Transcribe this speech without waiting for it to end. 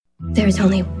There is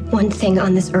only one thing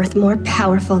on this earth more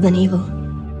powerful than evil,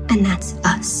 and that's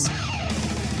us.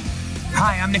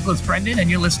 Hi, I'm Nicholas Brendan, and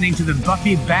you're listening to the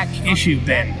Buffy Back Issue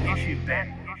Bin.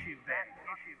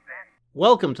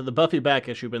 Welcome to the Buffy Back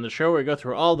Issue Bin, the show where we go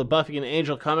through all the Buffy and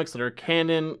Angel comics that are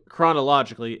canon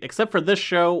chronologically, except for this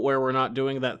show where we're not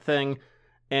doing that thing,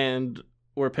 and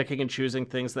we're picking and choosing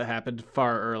things that happened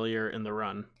far earlier in the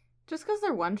run. Just because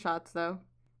they're one-shots, though.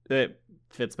 It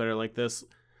fits better like this.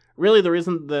 Really, the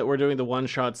reason that we're doing the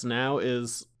one-shots now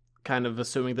is kind of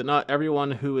assuming that not everyone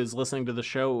who is listening to the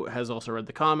show has also read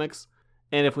the comics,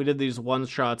 and if we did these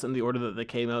one-shots in the order that they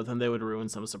came out, then they would ruin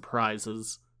some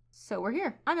surprises. So we're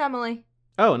here. I'm Emily.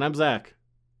 Oh, and I'm Zach.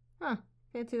 Huh.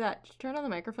 Fancy that. Just turn on the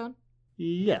microphone.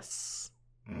 Yes.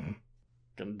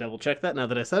 Gonna double-check that now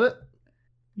that I said it.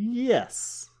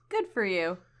 Yes. Good for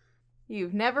you.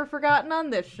 You've never forgotten on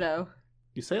this show.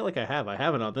 You say it like I have. I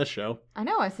haven't on this show. I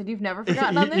know. I said you've never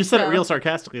forgotten on this show. You said it real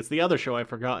sarcastically. It's the other show I've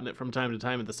forgotten it from time to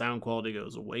time, and the sound quality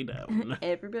goes way down.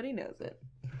 Everybody knows it.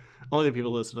 Only the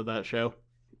people who listen to that show.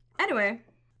 Anyway.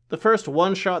 The first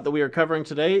one-shot that we are covering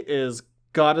today is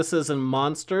Goddesses and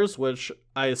Monsters, which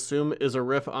I assume is a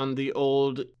riff on the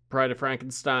old Bride of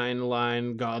Frankenstein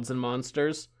line Gods and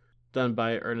Monsters, done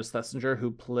by Ernest Thesiger,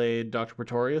 who played Dr.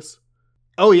 Pretorius.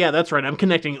 Oh yeah, that's right. I'm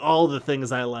connecting all the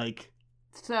things I like.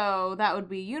 So that would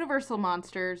be Universal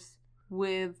Monsters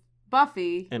with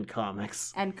Buffy. And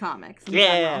comics. And comics.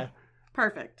 Yeah! General.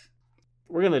 Perfect.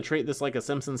 We're going to treat this like a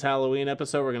Simpsons Halloween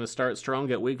episode. We're going to start strong,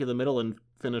 get weak in the middle, and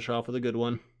finish off with a good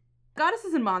one.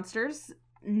 Goddesses and Monsters,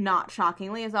 not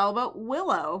shockingly, is all about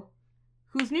Willow,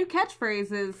 whose new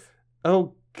catchphrase is...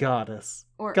 Oh, goddess.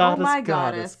 Or, goddess, oh my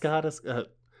goddess. Goddess.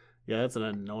 Yeah, that's an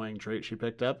annoying trait she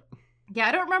picked up. Yeah,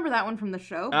 I don't remember that one from the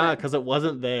show. Because it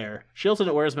wasn't there. She also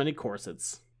didn't wear as many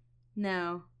corsets.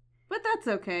 No. But that's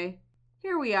okay.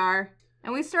 Here we are.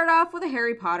 And we start off with a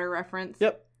Harry Potter reference.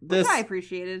 Yep. Which I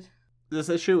appreciated. This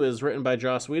issue is written by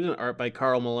Joss Whedon, art by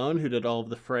Carl Malone, who did all of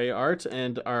the Frey art,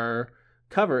 and our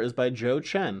cover is by Joe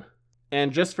Chen.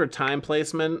 And just for time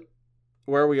placement,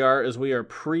 where we are is we are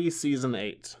pre-season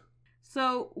 8.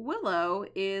 So Willow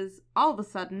is all of a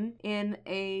sudden in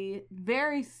a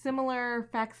very similar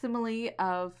facsimile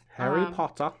of... Harry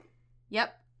Potter.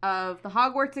 Yep, of the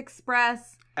Hogwarts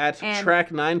Express. At track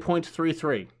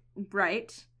 9.33.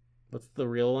 Right. What's the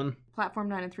real one? Platform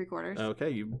 9 3/4. Okay,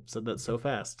 you said that so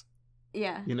fast.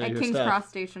 Yeah, you know at your King's stuff. Cross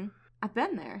Station. I've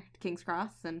been there, King's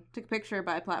Cross, and took a picture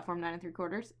by Platform 9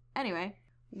 3/4. Anyway,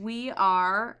 we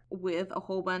are with a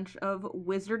whole bunch of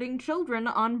wizarding children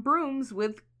on brooms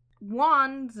with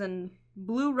wands and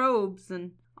blue robes and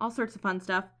all sorts of fun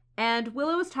stuff. And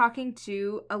Willow is talking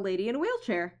to a lady in a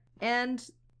wheelchair. And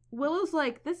Willow's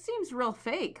like, this seems real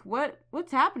fake.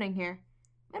 What's happening here?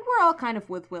 And we're all kind of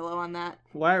with Willow on that.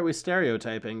 Why are we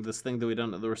stereotyping this thing that we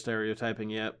don't know that we're stereotyping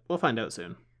yet? We'll find out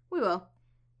soon. We will.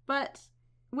 But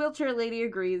wheelchair lady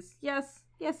agrees. Yes,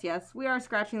 we are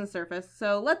scratching the surface.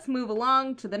 So let's move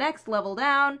along to the next level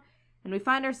down. And we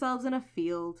find ourselves in a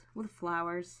field with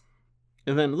flowers.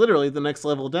 And then literally the next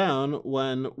level down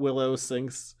when Willow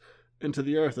sinks into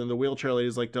the earth and the wheelchair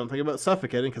lady's like, don't think about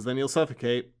suffocating because then you'll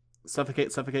suffocate.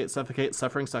 Suffocate, suffocate, suffocate,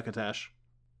 suffering succotash.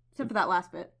 Except for that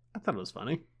last bit. I thought it was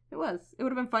funny. It was. It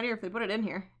would have been funnier if they put it in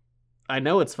here. I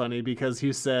know it's funny because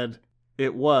you said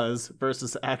it was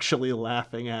versus actually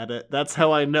laughing at it. That's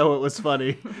how I know it was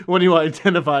funny. When you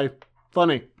identify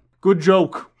funny. Good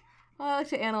joke. I like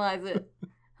to analyze it.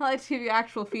 I like to give you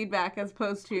actual feedback as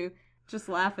opposed to just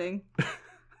laughing.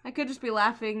 I could just be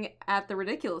laughing at the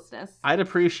ridiculousness. I'd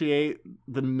appreciate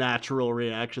the natural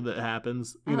reaction that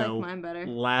happens. You I know, like mine better.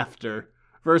 Laughter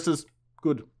versus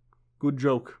good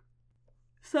joke.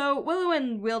 So Willow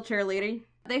and wheelchair lady,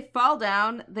 they fall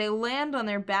down, they land on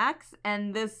their backs,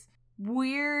 and this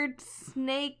weird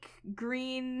snake,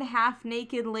 green,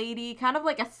 half-naked lady, kind of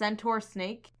like a centaur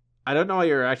snake. I don't know why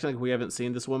you're acting like we haven't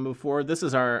seen this one before. This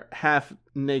is our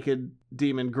half-naked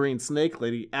demon green snake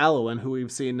lady, Alwyn, who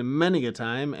we've seen many a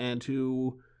time, and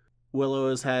who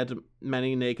Willow has had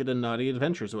many naked and naughty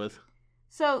adventures with.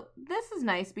 So this is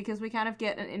nice because we kind of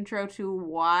get an intro to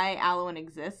why Alwyn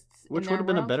exists. Which would have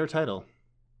been a better title.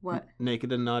 What?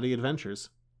 Naked and Naughty Adventures.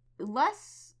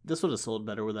 Less... This would have sold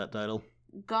better with that title.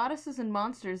 Goddesses and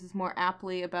Monsters is more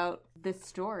aptly about this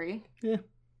story. Yeah.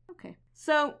 Okay.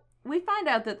 So, we find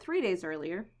out that 3 days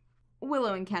earlier,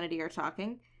 Willow and Kennedy are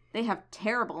talking. They have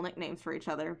terrible nicknames for each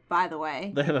other, by the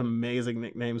way. They have amazing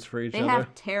nicknames for each other. They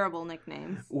have terrible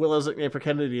nicknames. Willow's nickname for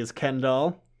Kennedy is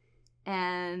Kendall.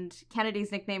 And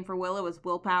Kennedy's nickname for Willow is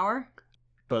Willpower.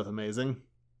 Both amazing.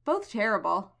 Both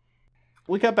terrible.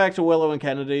 We cut back to Willow and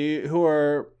Kennedy, who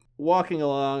are walking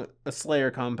along a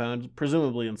Slayer compound,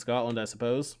 presumably in Scotland, I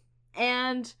suppose.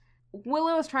 And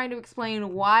Willow is trying to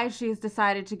explain why she's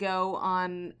decided to go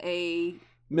on a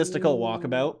mystical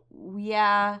walkabout.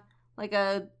 Yeah, like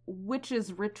a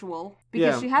witch's ritual.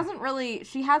 Because she has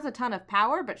a ton of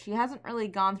power, but she hasn't really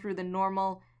gone through the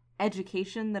normal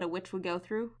education that a witch would go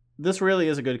through. This really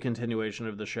is a good continuation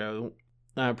of the show.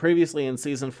 Previously in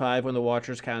Season 5, when the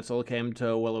Watchers Council came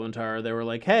to Willow and Tara, they were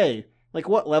like, hey, like,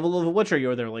 what level of a witch are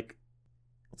you? They're like,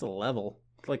 what's a level?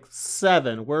 Like,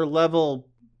 7. We're level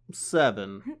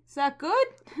 7. Is that good?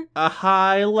 A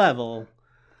high level.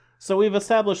 So we've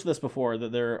established this before,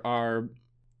 that there are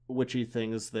witchy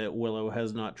things that Willow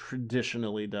has not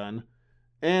traditionally done.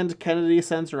 And Kennedy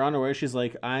sends her on her way. She's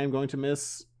like, I'm going to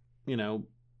miss,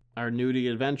 our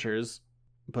nudie adventures,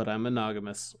 but I'm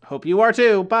monogamous. Hope you are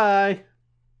too. Bye.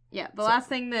 Yeah, the last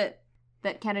thing that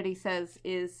Kennedy says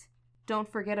is,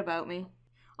 don't forget about me.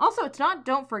 Also, it's not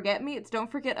don't forget me, it's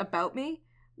don't forget about me,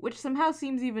 which somehow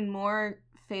seems even more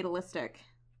fatalistic.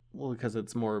 Well, because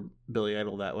it's more Billy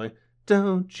Idol that way.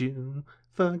 Don't you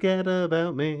forget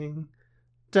about me.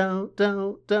 Don't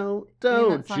You mean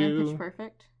that song in you. Pitch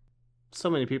Perfect? So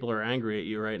many people are angry at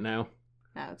you right now.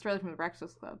 No, it's really from the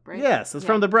Breakfast Club, right? Yes, it's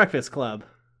from the Breakfast Club.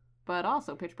 But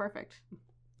also Pitch Perfect.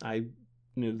 I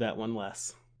knew that one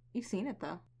less. You've seen it,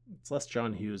 though. It's less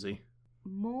John Hughesy.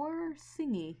 More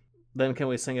singy. Then can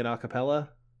we sing it a cappella?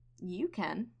 You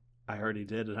can. I already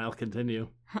did, and I'll continue.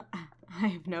 I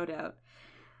have no doubt.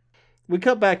 We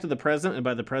cut back to the present, and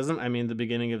by the present, I mean the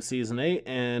beginning of Season 8,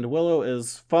 and Willow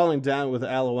is falling down with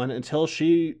Alowan until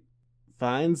she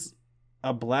finds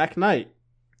a Black Knight.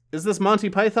 Is this Monty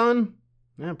Python?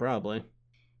 Yeah, probably.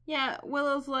 Yeah,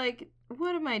 Willow's like,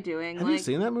 what am I doing? Have you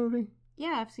seen that movie?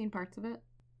 Yeah, I've seen parts of it.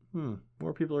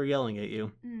 More people are yelling at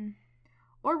you.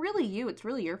 Or really you. It's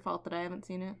really your fault that I haven't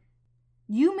seen it.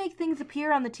 You make things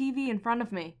appear on the TV in front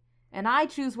of me, and I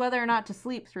choose whether or not to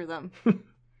sleep through them.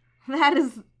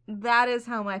 That is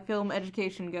how my film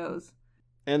education goes.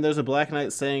 And there's a Black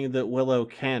Knight saying that Willow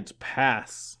can't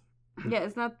pass. Yeah,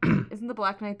 isn't the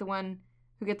Black Knight the one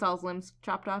who gets all his limbs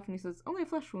chopped off and he says, only a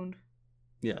flesh wound?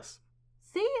 Yes.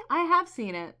 See? I have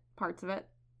seen it. Parts of it.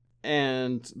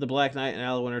 And the Black Knight and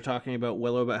Alowan are talking about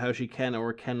Willow about how she can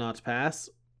or cannot pass.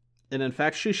 And in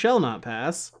fact, she shall not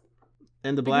pass.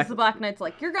 And the Because the Black Knight's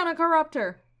like, you're gonna corrupt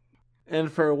her.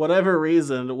 And for whatever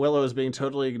reason, Willow is being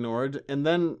totally ignored. And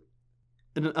then,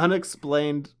 in an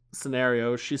unexplained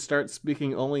scenario, she starts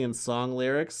speaking only in song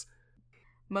lyrics.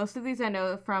 Most of these I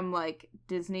know from, like,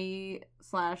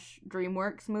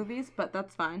 Disney/DreamWorks movies, but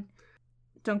that's fine.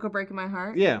 Don't Go Breaking My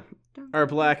Heart. Yeah. Our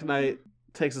Black Knight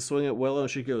takes a swing at Willow and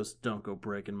she goes, don't go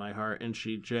breaking my heart. And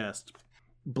she just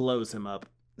blows him up.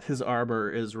 His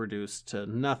armor is reduced to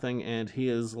nothing and he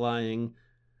is lying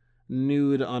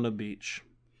nude on a beach.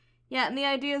 Yeah, and the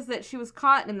idea is that she was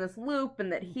caught in this loop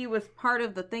and that he was part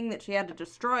of the thing that she had to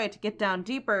destroy to get down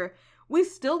deeper. We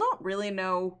still don't really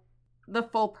know the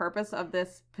full purpose of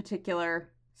this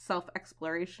particular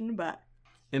self-exploration, but...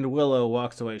 And Willow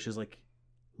walks away. She's like,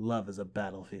 love is a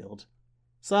battlefield.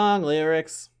 Song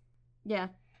lyrics. Yeah.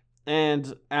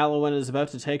 And Alowan is about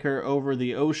to take her over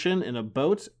the ocean in a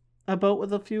boat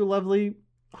with a few lovely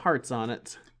hearts on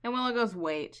it. And Willow goes,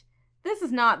 wait, this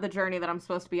is not the journey that I'm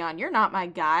supposed to be on. You're not my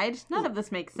guide. None of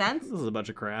this makes sense. This is a bunch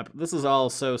of crap. This is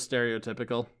all so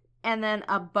stereotypical. And then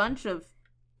a bunch of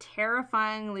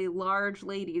terrifyingly large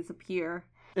ladies appear.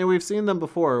 And we've seen them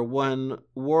before when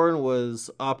Warren was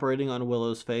operating on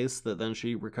Willow's face that then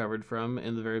she recovered from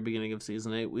in the very beginning of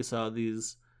Season 8. We saw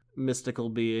these mystical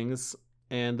beings,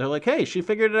 and they're like, hey, she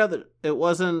figured it out that it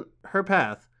wasn't her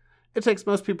path. It takes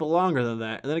most people longer than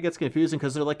that. And then it gets confusing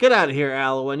because they're like, get out of here,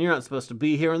 Alowan. You're not supposed to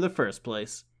be here in the first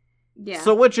place. Yeah.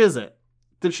 So which is it?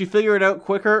 Did she figure it out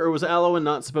quicker, or was Alowan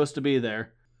not supposed to be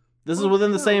there? This is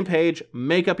within the same page.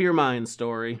 Make up your mind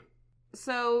story.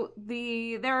 So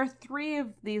there are 3 of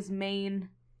these main...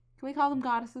 Can we call them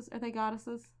goddesses? Are they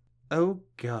goddesses? Oh,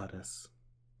 goddess.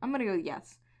 I'm gonna go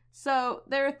yes. So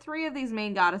there are 3 of these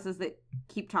main goddesses that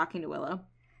keep talking to Willow.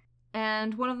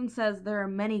 And one of them says, there are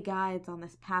many guides on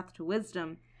this path to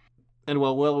wisdom. And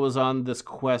while Willow was on this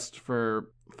quest for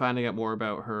finding out more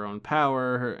about her own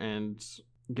power and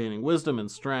gaining wisdom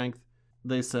and strength,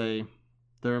 they say,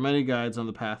 there are many guides on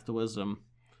the path to wisdom,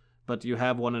 but do you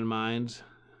have one in mind?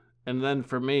 And then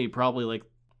for me, probably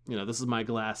this is my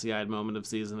glassy-eyed moment of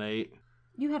Season 8.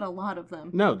 You had a lot of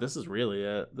them. No, this is really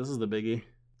it. This is the biggie.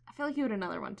 I feel like you had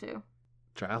another one too.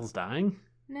 Giles dying?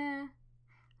 Nah.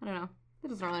 I don't know. It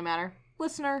doesn't really matter.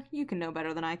 Listener, you can know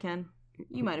better than I can.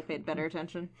 You might have paid better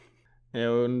attention.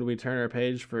 And we turn our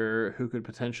page for who could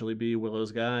potentially be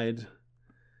Willow's guide.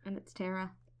 And it's Tara.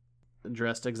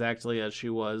 dressed exactly as she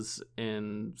was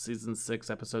in season 6,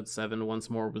 episode 7, Once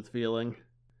More with Feeling.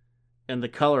 And the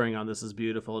coloring on this is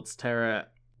beautiful. It's Tara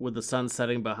with the sun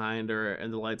setting behind her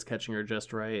and the lights catching her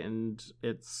just right, and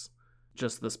it's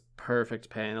just this perfect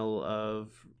panel of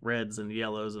reds and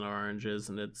yellows and oranges,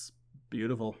 and it's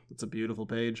beautiful. It's a beautiful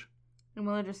page. And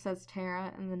Willow just says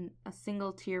Tara, and then a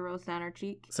single tear rolls down her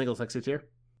cheek. Single sexy tear?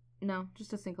 No,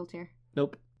 just a single tear.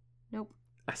 Nope. Nope.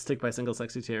 I stick by single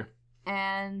sexy tear.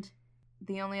 And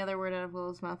the only other word out of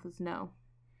Willow's mouth is no.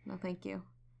 No, thank you.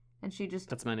 And she just...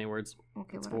 That's many words.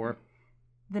 Okay, That's whatever. 4.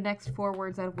 The next 4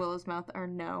 words out of Willow's mouth are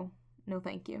no. No,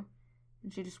 thank you.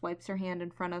 And she just wipes her hand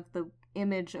in front of the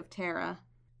image of Tara,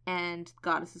 and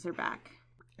goddesses are back.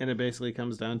 And it basically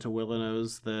comes down to Willow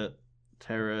knows that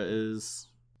Tara is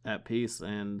at peace,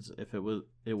 and if it was,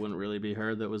 it wouldn't really be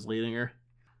her that was leading her.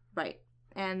 Right.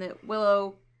 And that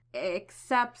Willow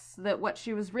accepts that what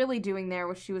she was really doing there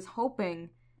was she was hoping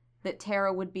that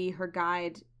Tara would be her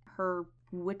guide, her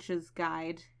witch's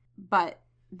guide, but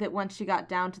that once she got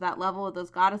down to that level of those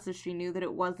goddesses, she knew that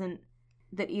it wasn't,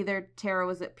 that either Tara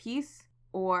was at peace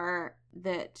or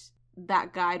that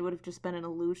that guide would have just been an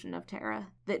illusion of Tara,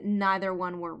 that neither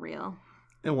one were real.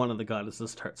 And one of the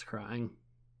goddesses starts crying.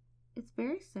 It's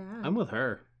very sad. I'm with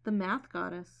her. The math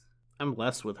goddess. I'm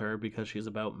less with her because she's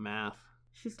about math.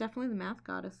 She's definitely the math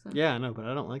goddess. So. Yeah, I know, but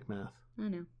I don't like math. I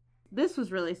know. This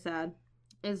was really sad,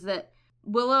 is that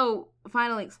Willow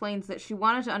finally explains that she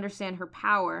wanted to understand her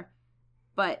power,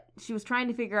 but she was trying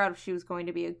to figure out if she was going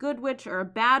to be a good witch or a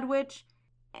bad witch,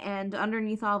 and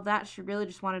underneath all of that, she really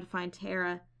just wanted to find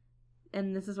Tara.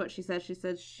 And this is what she says. She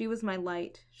says, she was my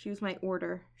light. She was my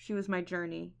order. She was my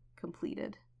journey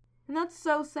completed. And that's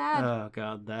so sad. Oh,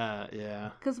 God, that,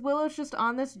 yeah. Because Willow's just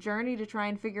on this journey to try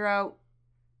and figure out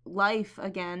life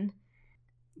again.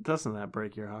 Doesn't that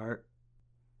break your heart?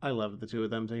 I love the two of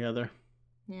them together.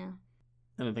 Yeah.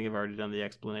 And I think I've already done the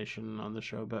explanation on the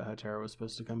show about how Tara was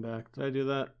supposed to come back. Did I do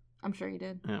that? I'm sure you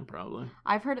did. Yeah, probably.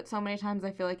 I've heard it so many times,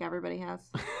 I feel like everybody has.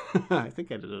 I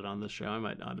think I did it on the show. I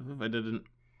might not have if I didn't.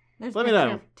 There's Let a me picture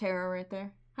know. of Tara right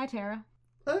there. Hi, Tara.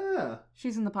 Ah.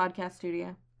 She's in the podcast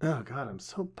studio. Oh, God, I'm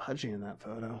so pudgy in that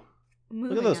photo.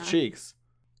 Moving Look at those on. cheeks.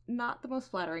 Not the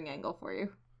most flattering angle for you.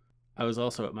 I was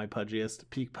also at my pudgiest.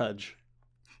 Peak Pudge.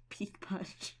 Peak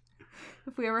Pudge.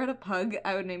 If we ever had a pug,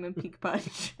 I would name him Peak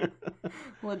Pudge.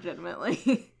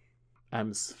 Legitimately.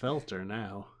 I'm svelter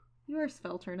now. You are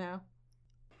svelter now.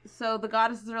 So the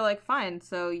goddesses are like, fine,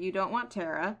 so you don't want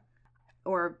Tara,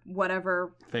 or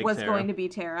whatever Fake was Tara. going to be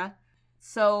Tara.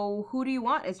 So who do you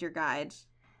want as your guide?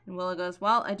 And Willow goes,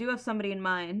 well, I do have somebody in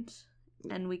mind.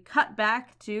 And we cut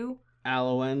back to...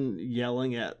 Alowen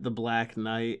yelling at the Black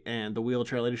Knight and the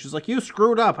wheelchair lady. She's like, you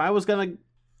screwed up. I was going to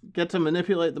get to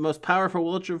manipulate the most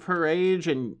powerful witch of her age,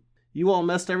 and you all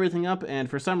messed everything up. And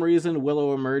for some reason,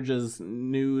 Willow emerges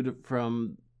nude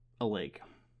from a lake.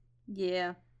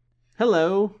 Yeah.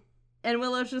 Hello. And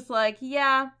Willow's just like,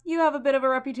 yeah, you have a bit of a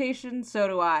reputation, so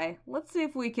do I. Let's see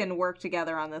if we can work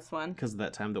together on this one. Because of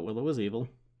that time that Willow was evil.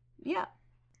 Yeah.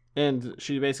 And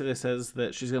she basically says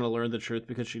that she's going to learn the truth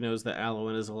because she knows that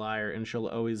Alowen is a liar, and she'll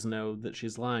always know that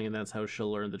she's lying, and that's how she'll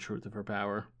learn the truth of her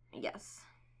power. Yes.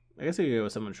 I guess you could go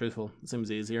with someone truthful. It seems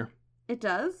easier. It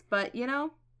does, but, you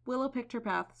know, Willow picked her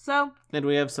path. So, And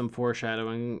we have some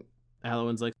foreshadowing.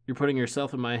 Alowen's like, you're putting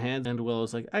yourself in my hands, and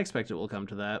Willow's like, I expect it will come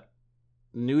to that.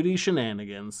 Nudie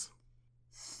shenanigans.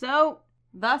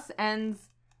 thus ends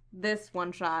this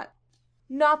one-shot.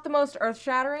 Not the most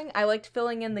earth-shattering. I liked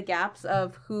filling in the gaps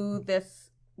of who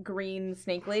this green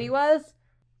snake lady was.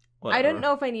 Whatever. I didn't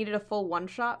know if I needed a full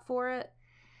one-shot for it,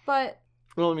 but...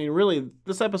 Well, I mean, really,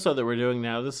 this episode that we're doing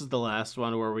now, this is the last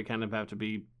one where we kind of have to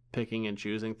be picking and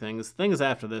choosing things. Things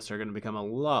after this are going to become a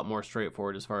lot more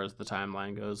straightforward as far as the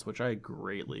timeline goes, which I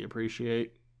greatly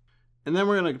appreciate. And then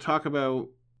we're going to talk about,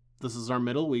 this is our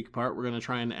middle week part, we're going to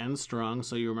try and end strong,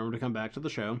 so you remember to come back to the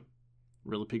show.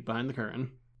 Really peek behind the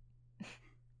curtain.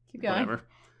 Keep going. Whatever.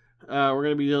 We're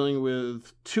going to be dealing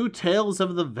with Two Tales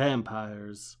of the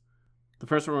Vampires. The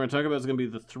first one we're going to talk about is going to be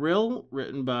The Thrill,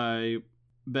 written by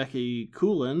Becky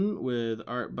Coolan, with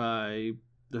art by,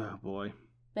 oh boy.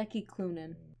 Becky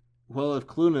Cloonan. Well, if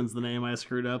Cloonan's the name I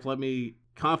screwed up, let me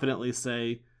confidently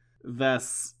say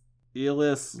Vasilis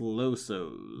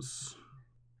Losos.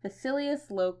 Vasilius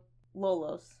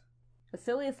Lolos.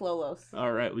 Vasilius Lolos.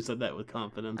 All right, we said that with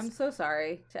confidence. I'm so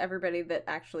sorry to everybody that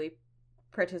actually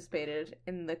participated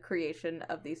in the creation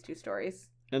of these two stories.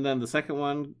 And then the second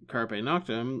one, Carpe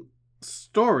Noctem,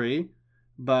 story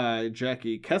by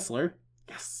Jackie Kessler.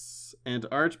 Yes. And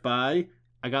art by,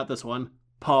 I got this one,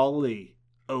 Paul Lee.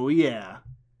 Oh yeah.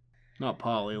 Not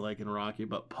Paulie like in Rocky,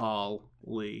 but Paul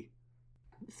Lee.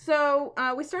 So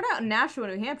we start out in Nashua,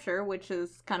 New Hampshire, which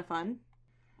is kind of fun.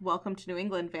 Welcome to New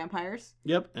England, vampires.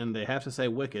 Yep, and they have to say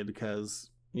wicked because,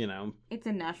 It's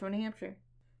in Nashua, New Hampshire.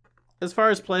 As far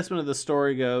as placement of the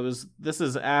story goes, this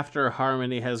is after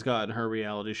Harmony has gotten her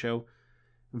reality show.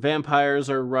 Vampires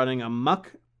are running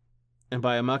amok, and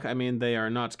by amok I mean they are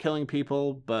not killing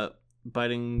people, but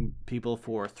biting people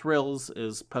for thrills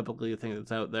is publicly a thing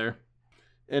that's out there.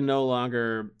 And no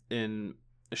longer in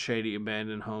shady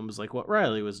abandoned homes like what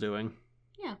Riley was doing.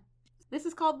 Yeah. This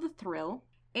is called The Thrill.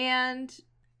 And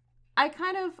I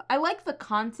like the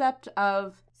concept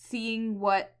of seeing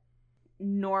what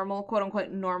normal, quote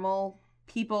unquote, normal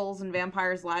people's and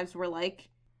vampires' lives were like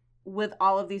with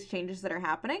all of these changes that are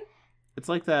happening. It's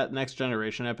like that Next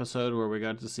Generation episode where we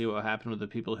got to see what happened with the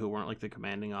people who weren't like the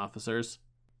commanding officers.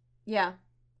 Yeah.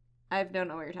 I don't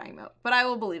know what you're talking about, but I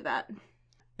will believe that.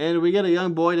 And we get a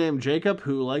young boy named Jacob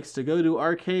who likes to go to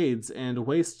arcades and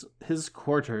waste his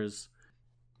quarters.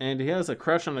 And he has a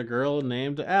crush on a girl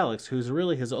named Alex, who's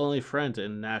really his only friend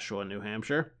in Nashua, New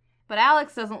Hampshire. But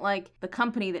Alex doesn't like the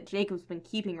company that Jacob's been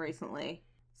keeping recently.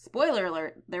 Spoiler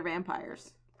alert, they're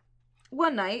vampires.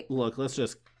 One night... Look, let's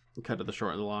just cut to the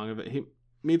short and the long of it. He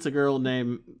meets a girl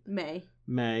named... May.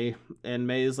 And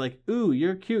May is like, ooh,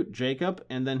 you're cute, Jacob.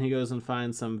 And then he goes and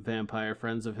finds some vampire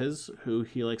friends of his who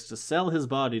he likes to sell his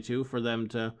body to for them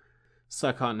to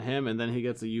suck on him. And then he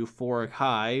gets a euphoric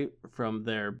high from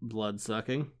their blood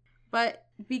sucking. But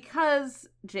because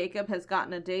Jacob has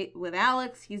gotten a date with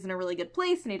Alex, he's in a really good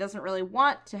place and he doesn't really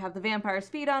want to have the vampires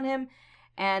feed on him.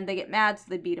 And they get mad, so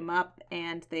they beat him up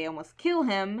and they almost kill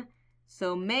him.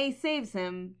 So May saves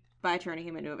him by turning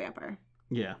him into a vampire.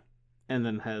 Yeah. And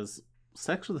then has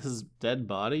sex with his dead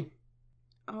body.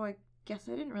 Oh, I guess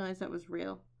I didn't realize that was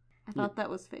real. I thought that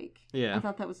was fake. Yeah. I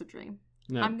thought that was a dream.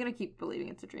 No. I'm going to keep believing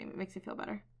it's a dream. It makes me feel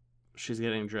better. She's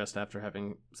getting dressed after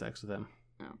having sex with him.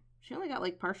 Oh. She only got,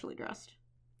 partially dressed.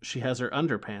 She has her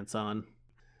underpants on.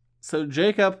 So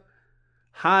Jacob,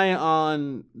 high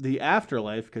on the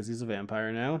afterlife, because he's a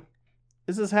vampire now,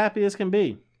 is as happy as can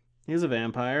be. He's a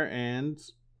vampire, and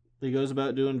he goes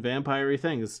about doing vampire-y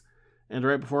things. And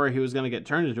right before he was going to get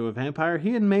turned into a vampire,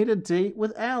 he had made a date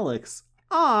with Alex.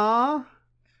 Aww.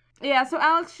 Yeah, so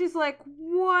Alex, she's like,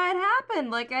 what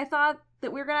happened? I thought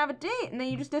that we were going to have a date, and then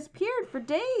you just disappeared for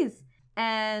days.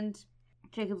 And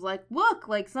Jacob's like,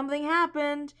 look, something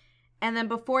happened. And then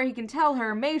before he can tell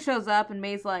her, May shows up, and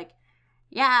May's like,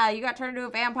 yeah, you got turned into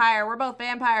a vampire. We're both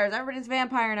vampires. Everybody's a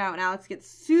vampire now. And Alex gets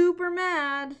super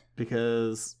mad.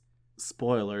 Because,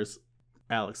 spoilers,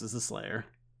 Alex is a slayer.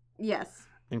 Yes.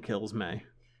 And kills May.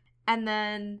 And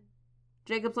then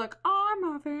Jacob's like, I'm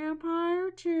a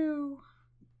vampire too.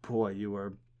 Boy, you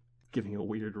are giving a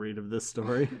weird read of this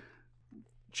story.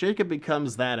 Jacob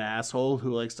becomes that asshole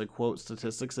who likes to quote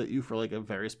statistics at you for a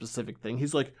very specific thing.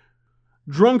 He's like,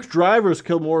 drunk drivers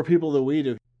kill more people than we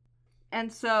do.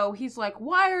 And so he's like,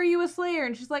 why are you a slayer?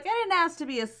 And she's like, I didn't ask to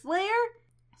be a slayer.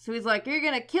 So he's like, you're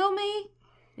gonna kill me?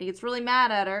 He gets really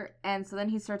mad at her. And so then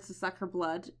he starts to suck her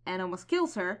blood and almost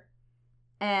kills her.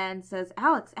 And says,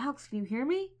 Alex, can you hear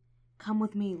me? Come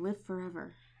with me, live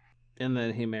forever. And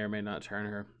then he may or may not turn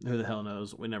her. Who the hell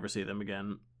knows? We never see them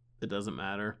again. It doesn't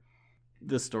matter.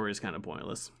 This story is kind of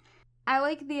pointless. I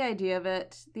like the idea of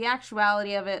it. The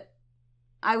actuality of it.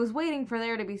 I was waiting for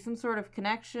there to be some sort of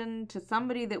connection to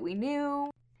somebody that we knew.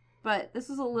 But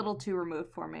this is a little too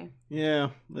removed for me. Yeah,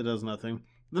 it does nothing.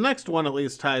 The next one at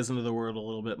least ties into the world a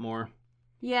little bit more.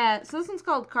 Yeah, so this one's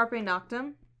called Carpe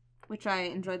Noctem, which I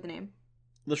enjoyed the name.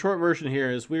 The short version here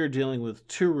is we are dealing with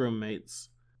two roommates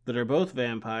that are both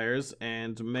vampires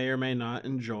and may or may not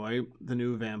enjoy the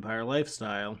new vampire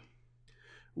lifestyle.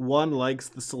 One likes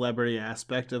the celebrity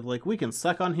aspect of, we can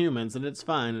suck on humans and it's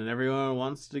fine and everyone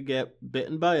wants to get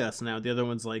bitten by us now. The other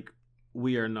one's like,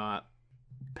 we are not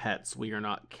pets. We are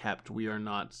not kept. We are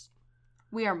monsters.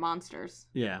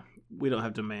 Yeah, we don't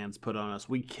have demands put on us.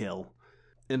 We kill.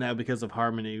 And now because of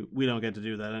Harmony, we don't get to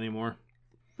do that anymore.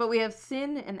 But we have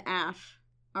Sin and Ash.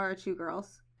 Are two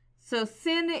girls. So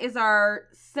Sin is our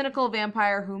cynical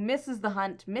vampire who misses the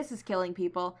hunt, misses killing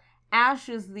people. Ash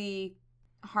is the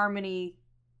Harmony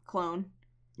clone.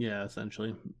 Yeah,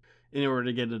 essentially. In order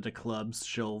to get into clubs,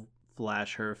 she'll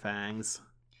flash her fangs.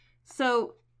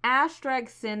 So Ash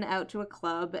drags Sin out to a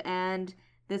club, and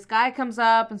this guy comes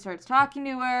up and starts talking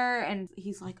to her, and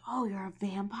he's like, oh, you're a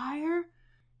vampire?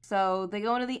 So they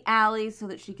go into the alley so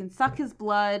that she can suck his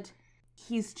blood.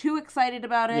 He's too excited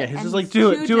about it. Yeah, he's just like,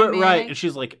 do it right. And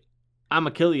she's like, I'm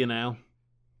gonna kill you now.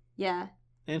 Yeah.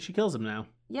 And she kills him now.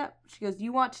 Yep. She goes,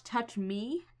 you want to touch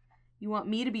me? You want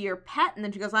me to be your pet? And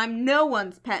then she goes, I'm no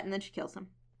one's pet. And then she kills him.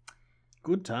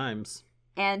 Good times.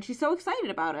 And she's so excited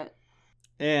about it.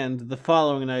 And the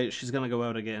following night, she's going to go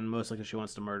out again, mostly because she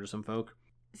wants to murder some folk.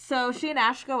 So she and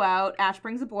Ash go out. Ash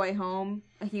brings a boy home,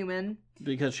 a human.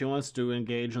 Because she wants to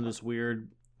engage in this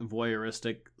weird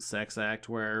voyeuristic sex act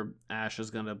where Ash is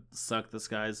going to suck this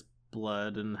guy's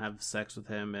blood and have sex with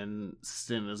him, and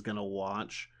Sin is going to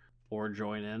watch or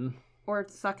join in. Or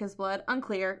suck his blood.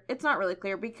 Unclear. It's not really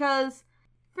clear because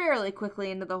fairly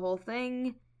quickly into the whole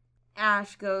thing,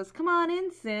 Ash goes, "Come on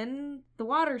in, Sin. The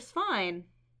water's fine."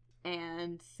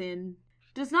 And Sin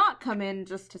does not come in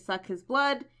just to suck his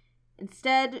blood.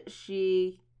 Instead,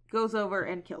 she goes over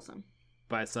and kills him.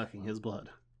 By sucking his blood.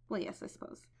 Well, yes, I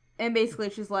suppose. And basically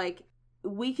she's like,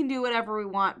 we can do whatever we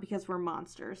want because we're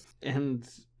monsters. And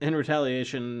in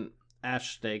retaliation,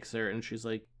 Ash stakes her, and she's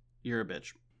like, "You're a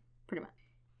bitch." Pretty much.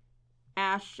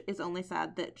 Ash is only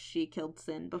sad that she killed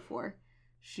Sin before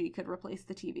she could replace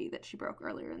the TV that she broke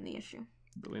earlier in the issue.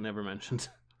 That we never mentioned.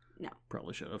 No.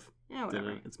 Probably should have. Yeah, whatever.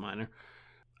 Didn't. It's minor.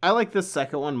 I like this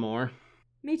second one more.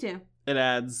 Me too. It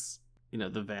adds,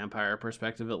 the vampire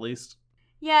perspective at least.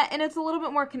 Yeah, and it's a little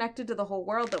bit more connected to the whole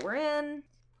world that we're in.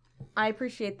 I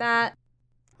appreciate that.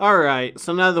 Alright,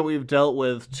 so now that we've dealt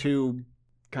with two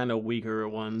kind of weaker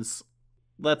ones,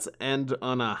 let's end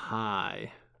on a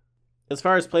high. As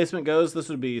far as placement goes, this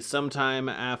would be sometime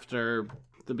after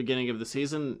the beginning of the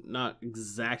season, not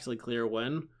exactly clear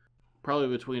when. Probably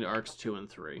between arcs 2 and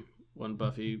 3, when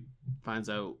Buffy finds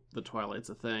out the Twilight's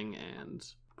a thing and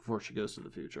before she goes to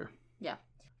the future. Yeah.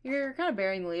 You're kind of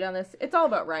bearing the lead on this. It's all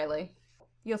about Riley.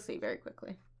 You'll see very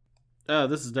quickly. Oh,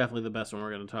 this is definitely the best one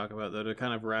we're going to talk about, though, to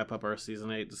kind of wrap up our Season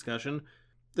 8 discussion.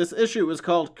 This issue is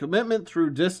called Commitment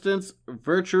Through Distance,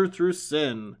 Virtue Through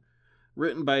Sin.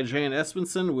 Written by Jane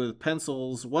Espenson with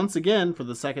pencils, once again, for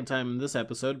the second time in this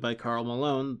episode, by Carl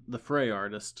Malone, the Frey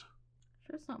artist.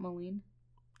 Sure it's not Moline.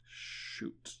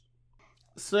 Shoot.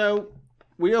 So,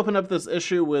 we open up this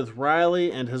issue with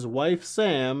Riley and his wife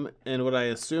Sam in what I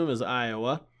assume is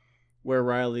Iowa, where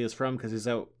Riley is from because he's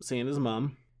out seeing his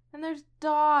mom. And there's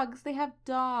dogs. They have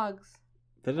dogs.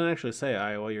 They didn't actually say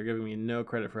Iowa. You're giving me no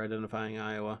credit for identifying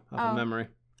Iowa off of memory.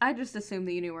 I just assumed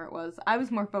that you knew where it was. I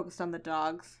was more focused on the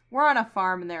dogs. We're on a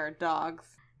farm and there are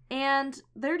dogs. And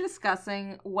they're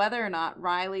discussing whether or not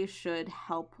Riley should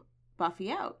help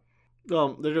Buffy out.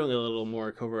 Well, they're doing it a little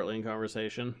more covertly in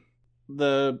conversation.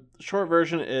 The short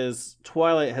version is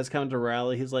Twilight has come to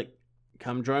Riley. He's like,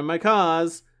 "Come join my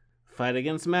cause. Fight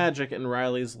against magic." And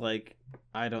Riley's like,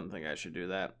 "I don't think I should do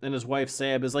that." And his wife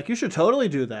Sam is like, "You should totally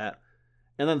do that."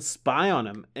 And then spy on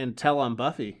him and tell on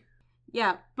Buffy.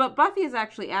 Yeah, but Buffy has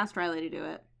actually asked Riley to do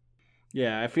it.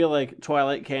 Yeah, I feel like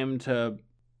Twilight came to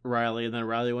Riley and then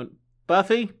Riley went,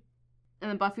 "Buffy?"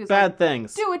 And then Buffy was bad like,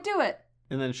 things. Do it.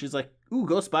 And then she's like, "Ooh,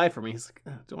 go spy for me." He's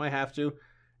like, "Do I have to?"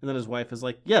 And then his wife is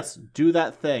like, "Yes, do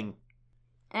that thing."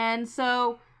 And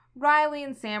so Riley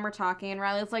and Sam are talking, and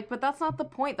Riley's like, "But that's not the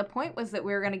point. The point was that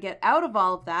we were going to get out of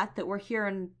all of that we're here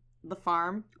in the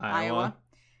farm, Iowa.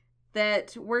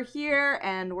 That we're here,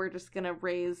 and we're just going to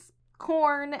raise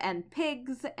corn and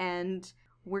pigs, and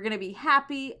we're going to be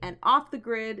happy and off the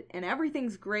grid, and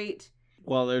everything's great."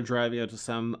 While they're driving out to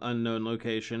some unknown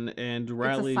location, and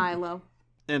Riley... It's a silo.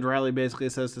 And Riley basically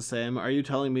says to Sam, "Are you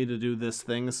telling me to do this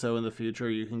thing so in the future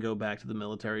you can go back to the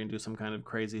military and do some kind of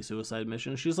crazy suicide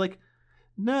mission?" She's like,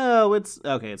 "No, it's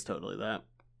totally that."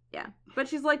 Yeah. But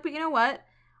she's like, "But you know what?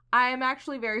 I'm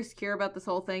actually very secure about this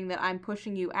whole thing that I'm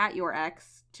pushing you at your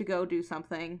ex to go do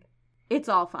something. It's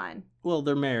all fine." Well,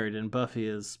 they're married and Buffy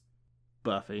is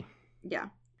Buffy. Yeah.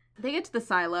 They get to the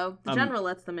silo. The general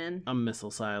lets them in. A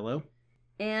missile silo.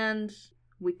 And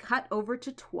we cut over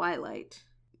to Twilight.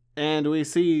 And we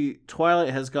see Twilight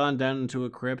has gone down into a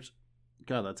crypt.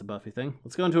 God, that's a Buffy thing.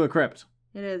 Let's go into a crypt.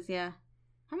 It is, yeah.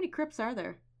 How many crypts are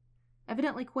there?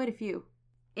 Evidently quite a few.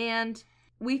 And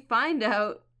we find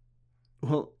out,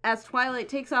 well, as Twilight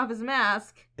takes off his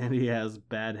mask... And he has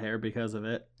bad hair because of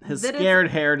it. His scared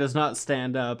hair does not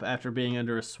stand up after being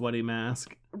under a sweaty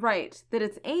mask. Right, that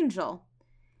it's Angel.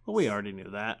 Well, we already knew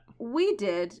that. We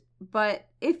did, but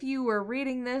if you were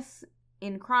reading this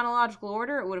in chronological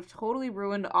order, it would have totally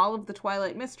ruined all of the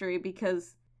Twilight mystery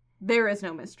because there is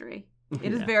no mystery.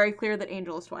 It is very clear that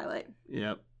Angel is Twilight.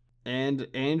 Yep. And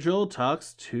Angel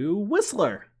talks to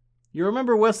Whistler. You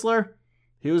remember Whistler?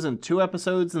 He was in 2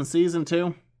 episodes in season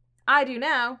 2. I do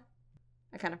now.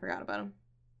 I kind of forgot about him,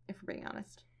 if we're being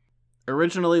honest.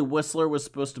 Originally, Whistler was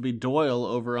supposed to be Doyle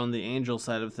over on the Angel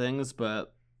side of things,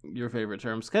 but your favorite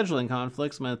term, scheduling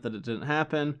conflicts, meant that it didn't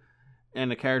happen.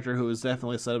 And a character who was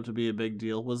definitely set up to be a big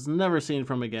deal was never seen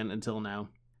from again until now.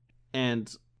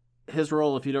 And his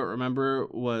role, if you don't remember,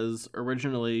 was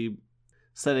originally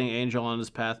setting Angel on his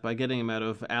path by getting him out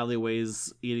of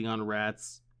alleyways, eating on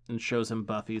rats, and shows him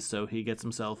Buffy, so he gets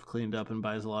himself cleaned up and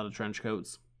buys a lot of trench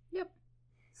coats. Yep.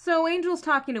 So Angel's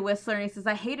talking to Whistler, and he says,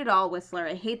 I hate it all, Whistler.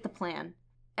 I hate the plan.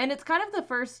 And it's kind of the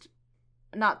first,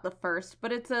 not the first,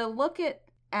 but it's a look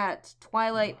at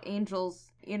Twilight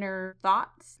Angel's inner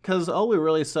thoughts. Because all we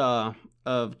really saw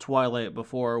of Twilight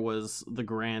before was the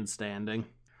grandstanding.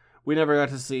 We never got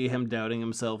to see him doubting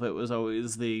himself. It was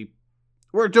always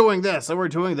we're doing this and we're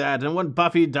doing that, and when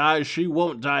Buffy dies, she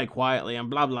won't die quietly, and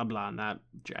blah, blah, blah, and that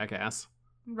jackass.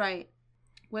 Right.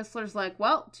 Whistler's like,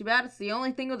 well, too bad it's the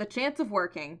only thing with a chance of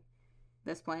working.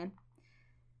 This plan.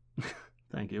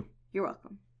 Thank you. You're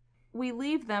welcome. We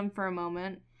leave them for a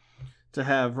moment. To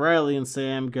have Riley and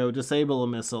Sam go disable a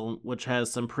missile, which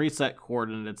has some preset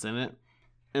coordinates in it.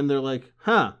 And they're like,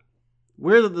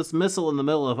 weird that this missile in the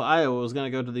middle of Iowa was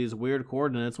going to go to these weird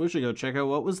coordinates. We should go check out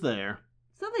what was there.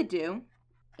 So they do.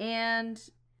 And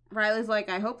Riley's like,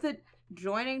 I hope that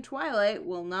joining Twilight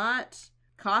will not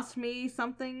cost me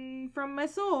something from my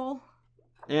soul.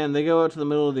 And they go out to the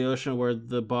middle of the ocean where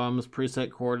the bomb's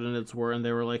preset coordinates were, and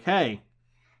they were like, hey,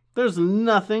 there's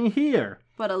nothing here.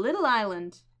 But a little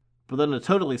island. But then a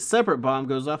totally separate bomb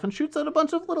goes off and shoots out a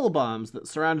bunch of little bombs that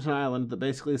surround an island that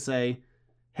basically say,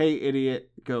 hey,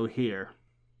 idiot, go here.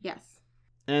 Yes.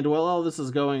 And while all this is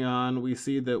going on, we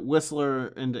see that Whistler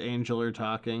and Angel are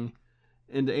talking,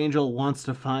 and Angel wants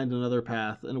to find another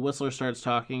path, and Whistler starts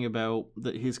talking about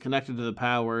that he's connected to the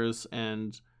powers,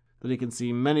 and that he can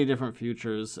see many different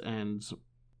futures, and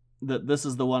that this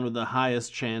is the one with the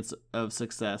highest chance of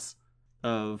success,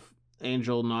 of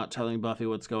Angel not telling Buffy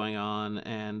what's going on,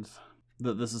 and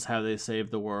that this is how they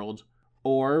save the world.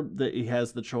 Or that he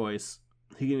has the choice.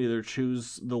 He can either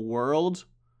choose the world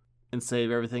and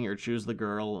save everything, or choose the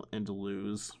girl and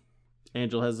lose.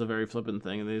 Angel has a very flippant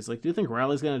thing, and he's like, do you think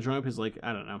Riley's going to join up? He's like,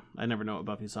 I don't know. I never know what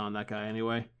Buffy saw in that guy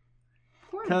anyway.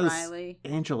 Poor Riley.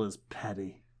 Angel is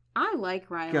petty. I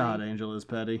like Riley. God, Angel is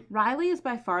petty. Riley is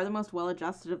by far the most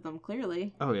well-adjusted of them,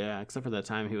 clearly. Oh yeah, except for that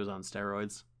time he was on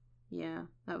steroids. Yeah,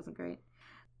 that wasn't great.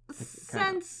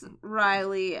 Since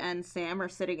Riley and Sam are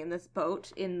sitting in this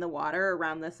boat in the water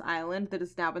around this island that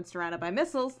has now been surrounded by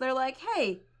missiles, they're like,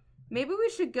 hey, maybe we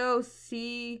should go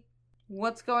see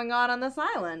what's going on this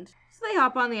island. So they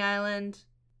hop on the island,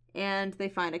 and they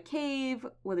find a cave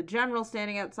with a general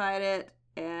standing outside it,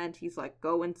 and he's like,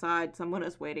 go inside, someone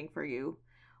is waiting for you.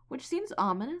 Which seems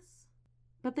ominous,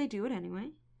 but they do it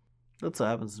anyway. That's what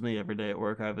happens to me every day at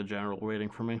work. I have a general waiting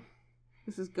for me.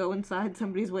 This is go inside,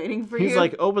 somebody's waiting for you. He's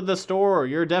like, open the store,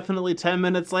 you're definitely 10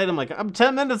 minutes late. I'm like, I'm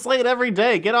 10 minutes late every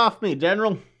day. Get off me,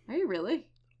 General. Are you really?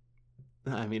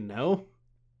 I mean, no.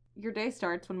 Your day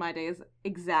starts when my day is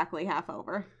exactly half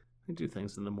over. I do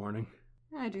things in the morning.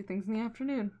 I do things in the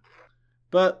afternoon.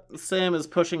 But Sam is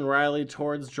pushing Riley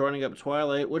towards joining up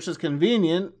Twilight, which is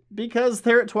convenient because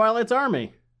they're at Twilight's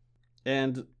army.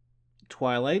 And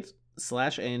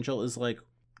Twilight/Angel is like,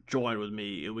 join with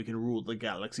me and we can rule the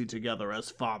galaxy together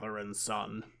as father and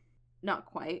son. Not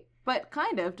quite, but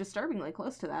kind of disturbingly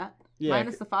close to that. Yeah,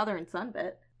 minus the father and son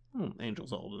bit.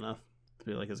 Angel's old enough to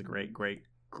be like his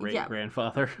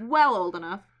great-great-great-grandfather. Well old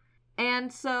enough.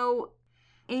 And so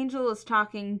Angel is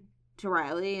talking to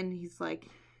Riley, and he's like,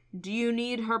 do you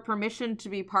need her permission to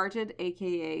be parted,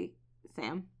 aka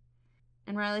Sam?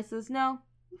 And Riley says, no,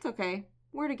 it's okay.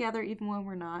 We're together even when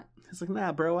we're not. He's like,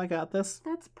 nah, bro, I got this.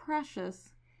 That's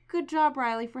precious. Good job,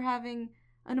 Riley, for having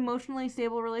an emotionally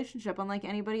stable relationship unlike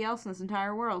anybody else in this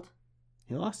entire world.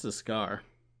 He lost his scar.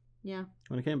 Yeah.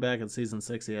 When he came back in season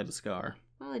 6, he had a scar.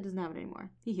 Well, he doesn't have it anymore.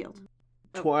 He healed.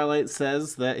 Twilight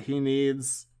says that he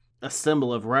needs a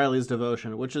symbol of Riley's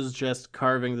devotion, which is just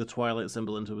carving the Twilight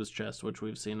symbol into his chest, which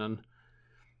we've seen on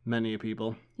many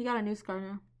people. He got a new scar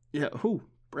now. Yeah,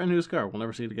 brand new scar. We'll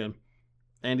never see it again.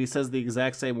 And he says the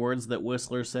exact same words that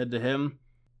Whistler said to him.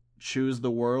 Choose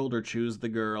the world or choose the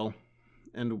girl.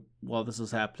 And while this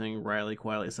is happening, Riley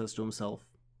quietly says to himself,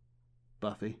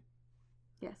 Buffy.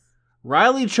 Yes.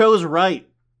 Riley chose right,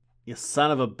 you son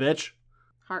of a bitch.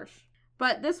 Harsh.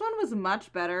 But this one was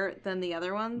much better than the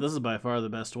other ones. This is by far the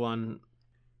best one.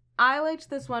 I liked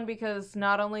this one because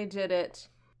not only did it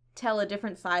tell a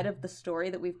different side of the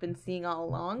story that we've been seeing all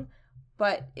along,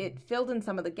 but it filled in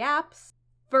some of the gaps,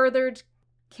 furthered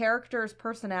characters'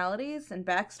 personalities and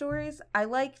backstories. I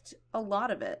liked a lot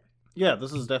of it. Yeah,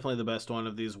 this is definitely the best one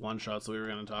of these one-shots that we were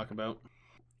going to talk about.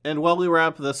 And while we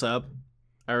wrap this up,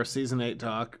 our Season 8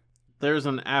 talk, there's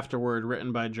an afterword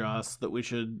written by Joss that we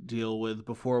should deal with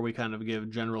before we kind of give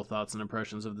general thoughts and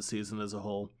impressions of the season as a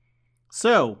whole.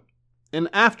 So, an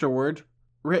afterword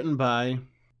written by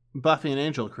Buffy and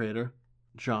Angel creator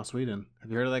Joss Whedon.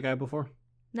 Have you heard of that guy before?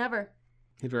 Never.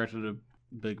 He directed a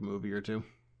big movie or two.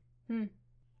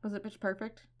 Was it Pitch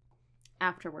Perfect?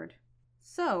 Afterward.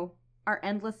 So, our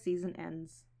endless season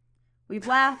ends. We've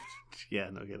laughed. Yeah,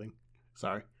 no kidding.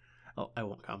 Sorry. Oh, I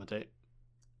won't commentate.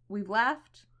 We've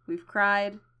laughed. We've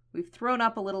cried. We've thrown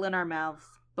up a little in our mouths.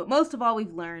 But most of all,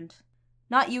 we've learned.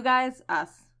 Not you guys,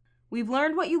 us. We've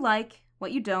learned what you like,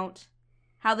 what you don't,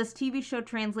 how this TV show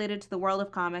translated to the world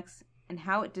of comics, and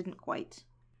how it didn't quite.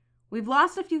 We've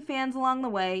lost a few fans along the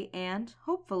way and,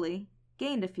 hopefully,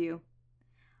 gained a few.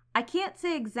 I can't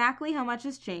say exactly how much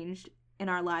has changed in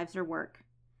our lives or work.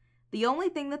 The only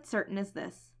thing that's certain is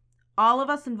this. All of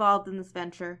us involved in this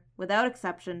venture, without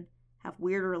exception, have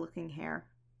weirder looking hair.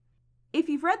 If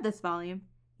you've read this volume,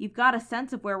 you've got a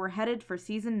sense of where we're headed for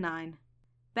Season 9.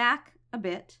 Back, a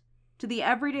bit, to the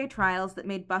everyday trials that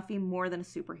made Buffy more than a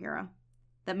superhero.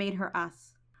 That made her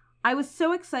us. I was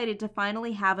so excited to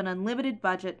finally have an unlimited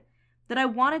budget that I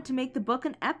wanted to make the book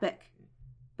an epic.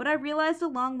 But I realized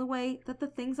along the way that the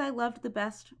things I loved the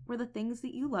best were the things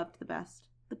that you loved the best.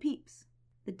 The peeps.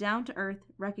 The down-to-earth,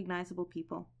 recognizable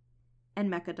people.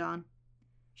 And Mechadon.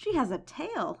 She has a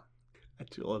tail. I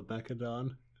do love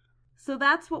Mechadon. So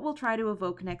that's what we'll try to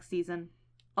evoke next season,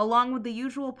 along with the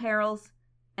usual perils,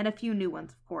 and a few new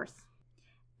ones, of course.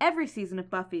 Every season of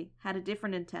Buffy had a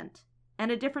different intent,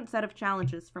 and a different set of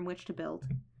challenges from which to build.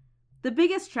 The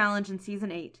biggest challenge in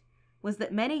Season 8 was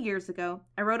that many years ago,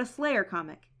 I wrote a Slayer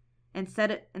comic, and set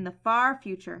it in the far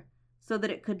future, so that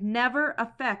it could never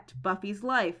affect Buffy's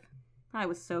life. I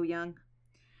was so young.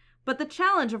 But the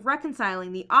challenge of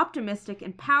reconciling the optimistic,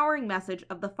 empowering message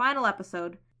of the final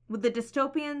episode with the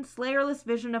dystopian, Slayerless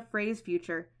vision of Frey's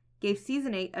future gave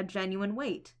Season 8 a genuine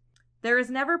weight. There is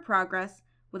never progress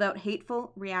without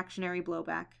hateful, reactionary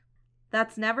blowback.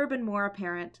 That's never been more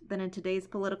apparent than in today's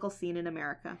political scene in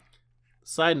America.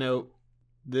 Side note,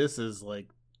 this is like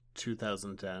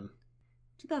 2010.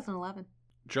 2011.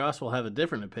 Joss will have a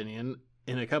different opinion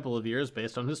in a couple of years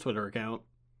based on his Twitter account.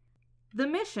 The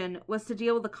mission was to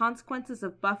deal with the consequences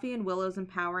of Buffy and Willow's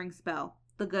empowering spell,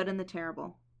 the good and the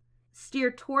terrible.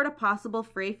 Steer toward a possible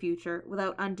Frey future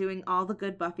without undoing all the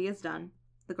good Buffy has done,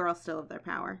 the girls still have their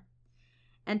power.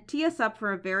 And tee us up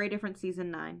for a very different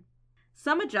Season 9.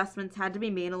 Some adjustments had to be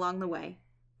made along the way,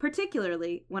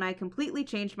 particularly when I completely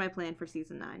changed my plan for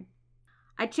Season 9.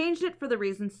 I changed it for the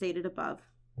reasons stated above.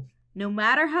 No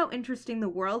matter how interesting the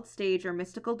world stage or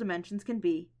mystical dimensions can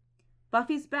be,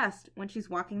 Buffy's best when she's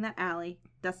walking that alley,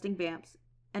 dusting vamps,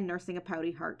 and nursing a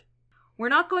pouty heart. We're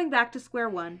not going back to square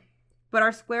one, but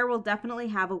our square will definitely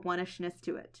have a one-ishness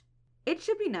to it. It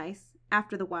should be nice,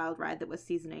 after the wild ride that was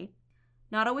Season 8.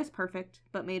 Not always perfect,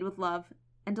 but made with love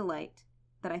and delight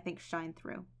that I think shine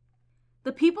through.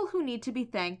 The people who need to be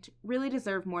thanked really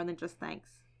deserve more than just thanks,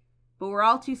 but we're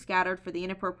all too scattered for the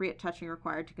inappropriate touching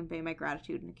required to convey my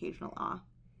gratitude and occasional awe.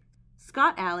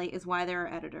 Scott Alley is why there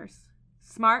are editors.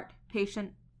 Smart,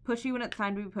 patient, pushy when it's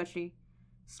time to be pushy,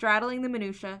 straddling the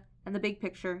minutia and the big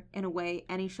picture in a way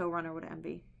any showrunner would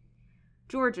envy.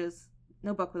 George's.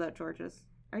 No book without George's.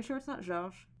 Are you sure it's not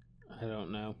Georges? I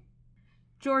don't know.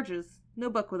 George's. No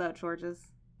book without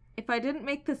George's. If I didn't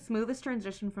make the smoothest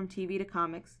transition from TV to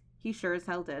comics, he sure as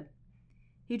hell did.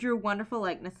 He drew wonderful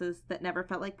likenesses that never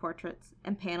felt like portraits,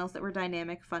 and panels that were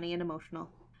dynamic, funny, and emotional.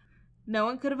 No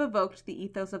one could have evoked the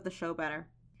ethos of the show better.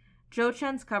 Joe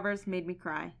Chen's covers made me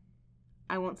cry.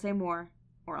 I won't say more,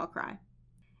 or I'll cry.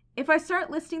 If I start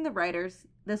listing the writers,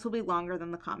 this will be longer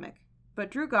than the comic,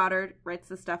 but Drew Goddard writes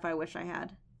the stuff I wish I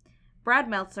had. Brad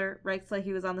Meltzer writes like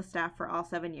he was on the staff for all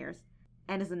 7 years,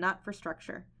 and is a nut for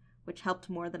structure, which helped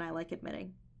more than I like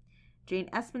admitting. Jane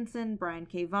Espenson, Brian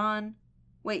K. Vaughan.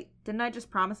 Wait, didn't I just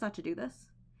promise not to do this?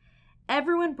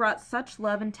 Everyone brought such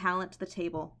love and talent to the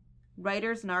table.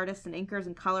 Writers and artists and inkers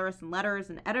and colorists and letterers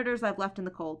and editors I've left in the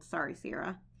cold. Sorry,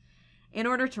 Sierra. In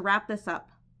order to wrap this up.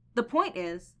 The point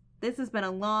is, this has been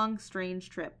a long, strange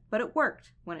trip, but it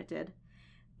worked when it did.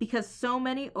 Because so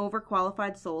many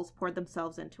overqualified souls poured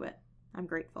themselves into it. I'm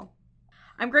grateful.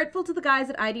 I'm grateful to the guys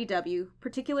at IDW,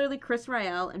 particularly Chris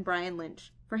Rael and Brian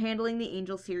Lynch, for handling the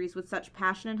Angel series with such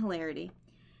passion and hilarity,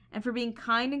 and for being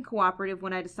kind and cooperative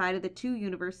when I decided the two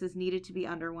universes needed to be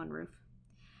under one roof.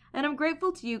 And I'm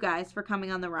grateful to you guys for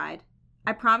coming on the ride.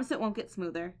 I promise it won't get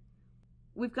smoother.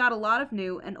 We've got a lot of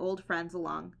new and old friends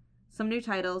along, some new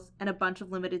titles, and a bunch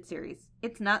of limited series.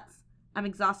 It's nuts. I'm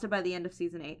exhausted by the end of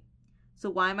Season 8. So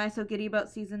why am I so giddy about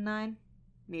Season 9?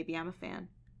 Maybe I'm a fan.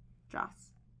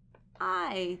 Joss.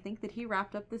 I think that he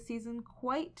wrapped up this season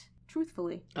quite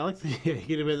truthfully. I like that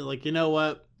he'd admit that, like, you know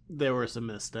what? There were some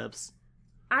missteps.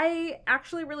 I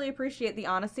actually really appreciate the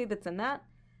honesty that's in that,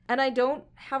 and I don't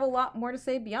have a lot more to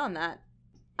say beyond that.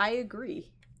 I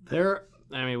agree.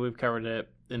 We've covered it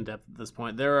in depth at this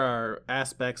point. There are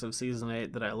aspects of season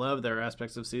 8 that I love. There are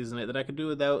aspects of season 8 that I could do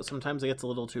without. Sometimes it gets a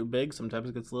little too big. Sometimes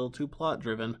it gets a little too plot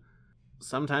driven.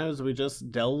 Sometimes we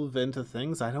just delve into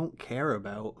things I don't care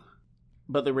about.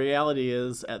 But the reality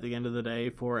is, at the end of the day,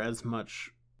 for as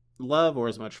much love or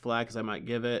as much flack as I might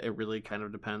give it, it really kind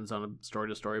of depends on a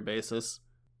story-to-story basis.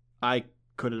 I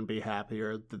couldn't be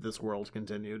happier that this world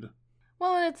continued.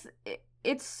 Well, and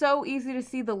it's so easy to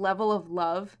see the level of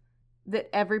love that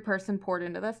every person poured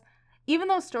into this. Even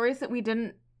those stories that we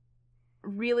didn't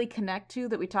really connect to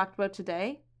that we talked about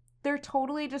today, they're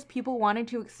totally just people wanting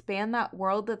to expand that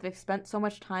world that they've spent so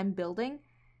much time building.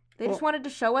 They just wanted to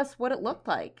show us what it looked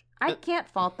like. I can't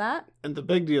fault that. And the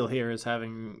big deal here is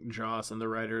having Joss and the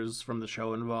writers from the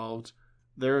show involved.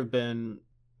 There have been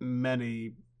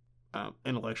many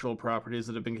intellectual properties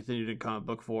that have been continued in comic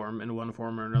book form in one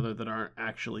form or another that aren't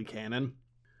actually canon.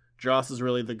 Joss is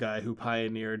really the guy who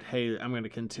pioneered, hey, I'm going to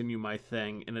continue my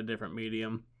thing in a different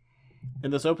medium.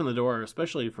 And this opened the door,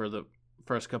 especially for the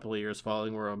first couple of years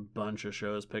following, where a bunch of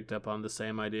shows picked up on the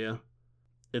same idea.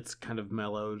 It's kind of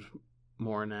mellowed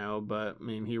more now, but I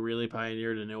mean, he really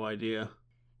pioneered a new idea.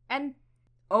 And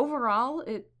overall,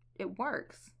 it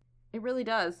works. It really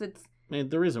does. I mean,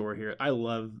 the reason we're here, I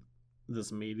love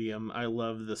this medium, I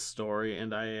love this story,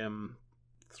 and I am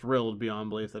thrilled beyond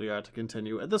belief that it got to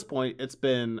continue. At this point, it's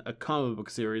been a comic book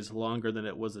series longer than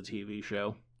it was a TV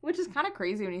show. Which is kind of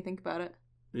crazy when you think about it.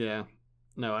 Yeah.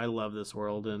 No, I love this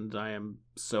world, and I am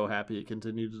so happy it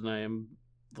continued, and I am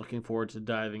looking forward to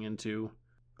diving into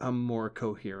a more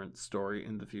coherent story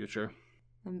in the future.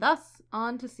 And thus,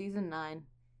 on to season 9.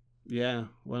 Yeah,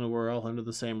 when we're all under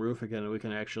the same roof again, and we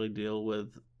can actually deal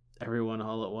with everyone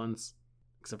all at once.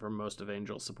 Except for most of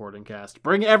Angel's supporting cast.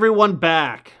 Bring everyone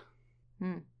back!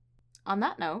 On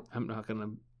that note... I'm not going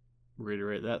to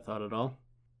reiterate that thought at all.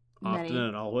 Often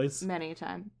and always. Many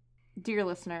times. Dear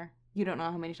listener, you don't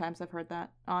know how many times I've heard that.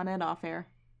 On and off air.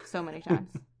 So many times.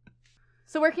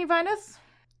 So where can you find us?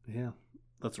 Yeah.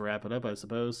 Let's wrap it up, I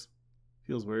suppose.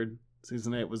 Feels weird.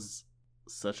 Season 8 was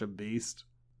such a beast.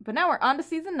 But now we're on to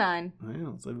season 9. Yeah,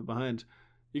 let's leave it behind.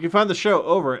 You can find the show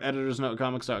over at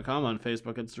editorsnotecomics.com on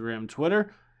Facebook, Instagram,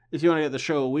 Twitter. If you want to get the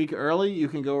show a week early, you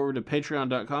can go over to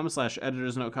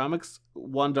patreon.com/editorsnotecomics.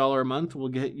 $1 a month will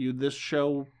get you this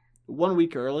show 1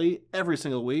 week early every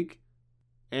single week.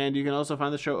 And you can also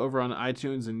find the show over on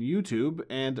iTunes and YouTube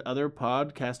and other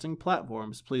podcasting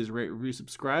platforms. Please rate, review,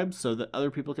 subscribe so that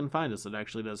other people can find us. It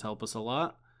actually does help us a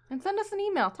lot. And send us an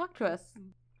email. Talk to us.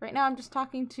 Right now I'm just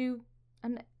talking to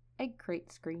an egg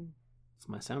crate screen. It's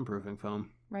my soundproofing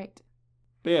foam. Right.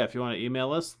 But yeah, if you want to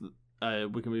email us,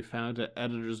 we can be found at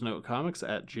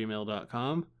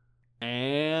editorsnotecomics@gmail.com.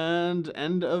 And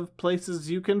end of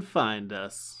places you can find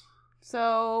us.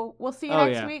 So, we'll see you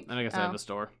next week. And I guess I have a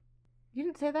store. You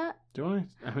didn't say that? Do I?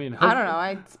 I mean, I don't know.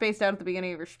 I spaced out at the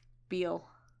beginning of your spiel.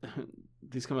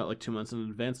 These come out like 2 months in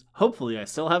advance. Hopefully, I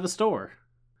still have a store.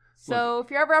 So,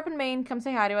 if you're ever up in Maine, come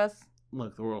say hi to us.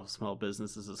 Look, the world of small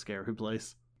business is a scary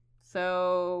place.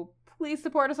 So, please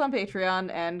support us on Patreon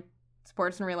and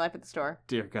support us in real life at the store.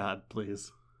 Dear God,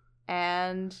 please.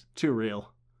 And... too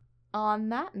real. On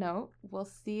that note, we'll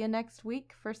see you next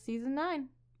week for season 9.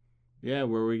 Yeah,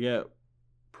 where we get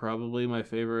probably my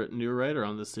favorite new writer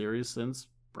on this series since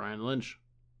Brian Lynch.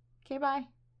 Okay, bye.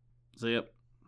 See ya.